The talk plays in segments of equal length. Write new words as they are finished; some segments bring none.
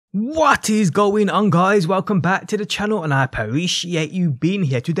What is going on, guys? Welcome back to the channel and I appreciate you being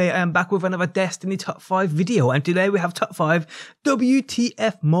here. Today I am back with another Destiny top 5 video, and today we have top 5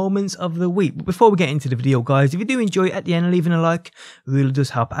 WTF moments of the week. But before we get into the video, guys, if you do enjoy it at the end, leaving a like really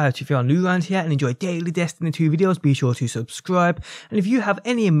does help out. If you are new around here and enjoy daily Destiny 2 videos, be sure to subscribe. And if you have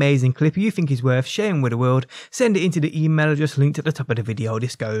any amazing clip you think is worth sharing with the world, send it into the email address linked at the top of the video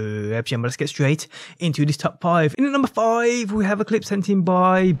description. But let's get straight into this top 5. In at number 5, we have a clip sent in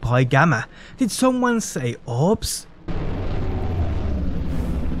by Gamma. Did someone say orbs?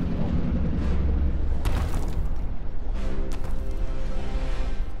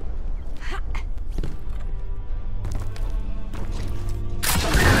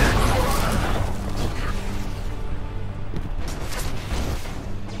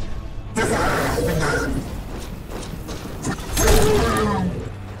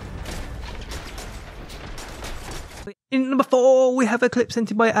 In number 4, we have a clip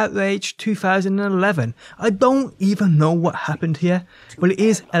sent in by Outrage 2011. I don't even know what happened here, but it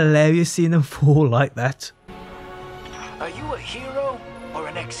is hilarious seeing them fall like that. Are you a hero or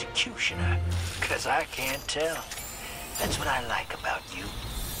an executioner? 'Cause I can't tell. That's what I like about you.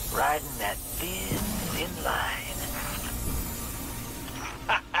 Riding that thin, thin line.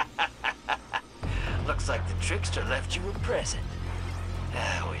 Looks like the trickster left you a present.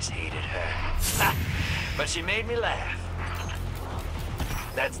 I always hated her. But she made me laugh.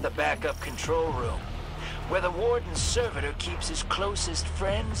 That's the backup control room, where the warden's servitor keeps his closest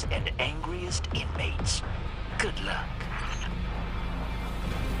friends and angriest inmates. Good luck.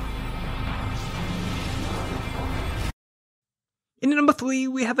 In number 3,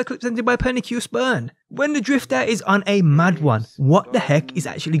 we have a clip sent in by Pernicue Spurn. When the Drifter is on a mad one, what the heck is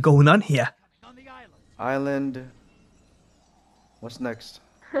actually going on here? Island. What's next?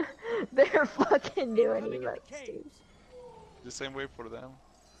 They're fucking doing emotes, dude. The same way for them.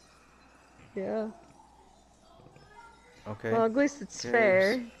 Yeah. Okay. Well, at least it's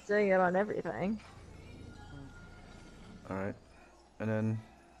fair. Doing it on everything. Alright. And then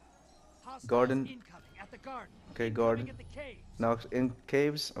garden. Okay, garden. Now in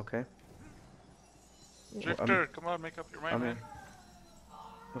caves. Okay. Drifter, come on, make up your mind, man.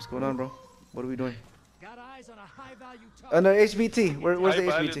 What's going on, bro? What are we doing? Got eyes on a high value target. No, HVT. Where's the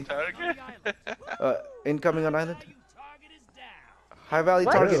HVT? Incoming on island. High value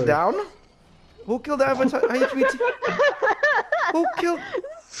target down? Who killed the HVT? Who killed?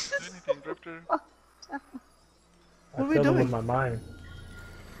 Anything, Drifter? What are we doing? My mind.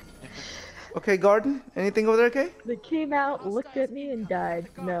 Okay, garden. Anything over there, okay? They came out, looked at me, and died.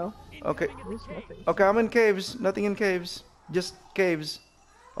 No. Okay. There's nothing. Okay, I'm in caves. Nothing in caves. Just caves.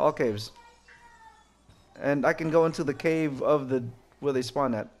 All caves. And I can go into the cave of the where they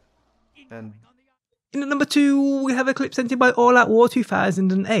spawn at. And In at number 2, we have a clip sent in by All Out War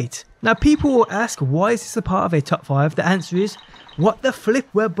 2008. Now people will ask, why is this a part of a top 5? The answer is, what the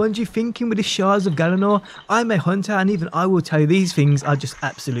flip were Bungie thinking with the shards of Galanor? I'm a hunter and even I will tell you these things are just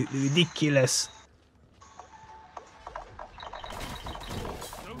absolutely ridiculous.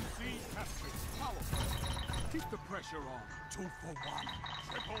 Keep the pressure on. 2 for 1.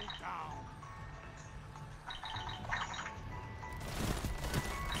 Triple down.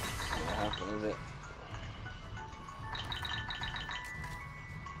 What happened with it?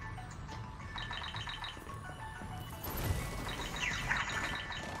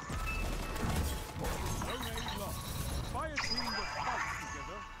 Zone A lost. Fire team that fights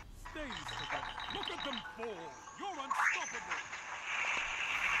together stays together. Look at them fall. You're unstoppable.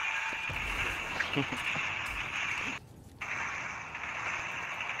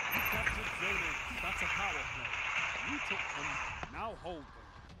 Captured Zone A. That's a power play. You took them. Now hold them.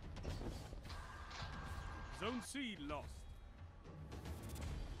 Zone C lost.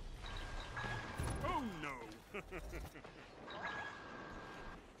 Oh no!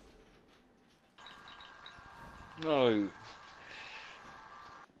 No.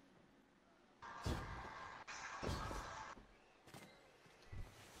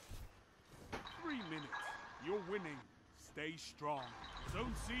 You're winning. Stay strong.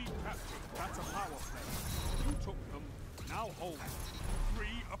 Zone C captured. That's a power play. You took them. Now hold. 3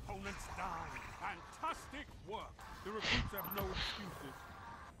 opponents down. Fantastic work. The recruits have no excuses.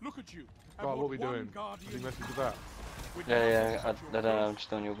 Look at you. Right, what are we doing? Did you message with that? Yeah, I don't know, I'm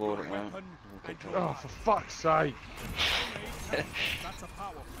just on your board at the moment. Oh, for fuck's sake! That's a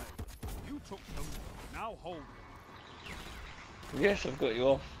power play. You took them. Now hold. Yes, I've got you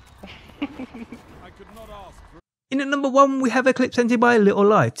off. I could not ask for. In at number 1, we have a clip sent in by Little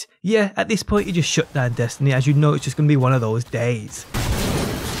Light. Yeah, at this point you just shut down Destiny, as you know it's just going to be one of those days.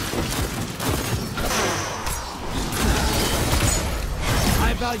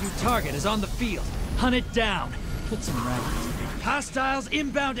 Zone high-value target is on the field. Hunt it down. Put some rounds. Hostiles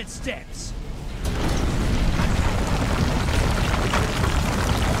inbound at steps.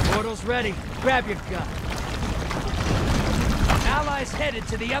 Portal's ready. Grab your gun. Allies headed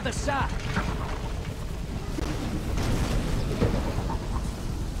to the other side.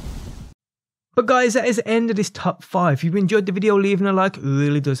 But guys, that is the end of this top 5. If you enjoyed the video, leaving a like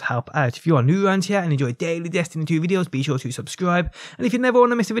really does help out. If you are new around here and enjoy daily Destiny 2 videos, be sure to subscribe. And if you never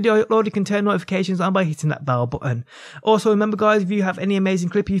want to miss a video I upload, you can turn notifications on by hitting that bell button. Also remember guys, if you have any amazing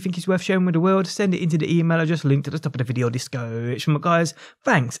clip you think is worth sharing with the world, send it into the email address linked at the top of the video description. But guys,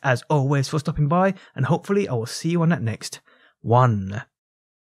 thanks as always for stopping by, and hopefully I will see you on that next one.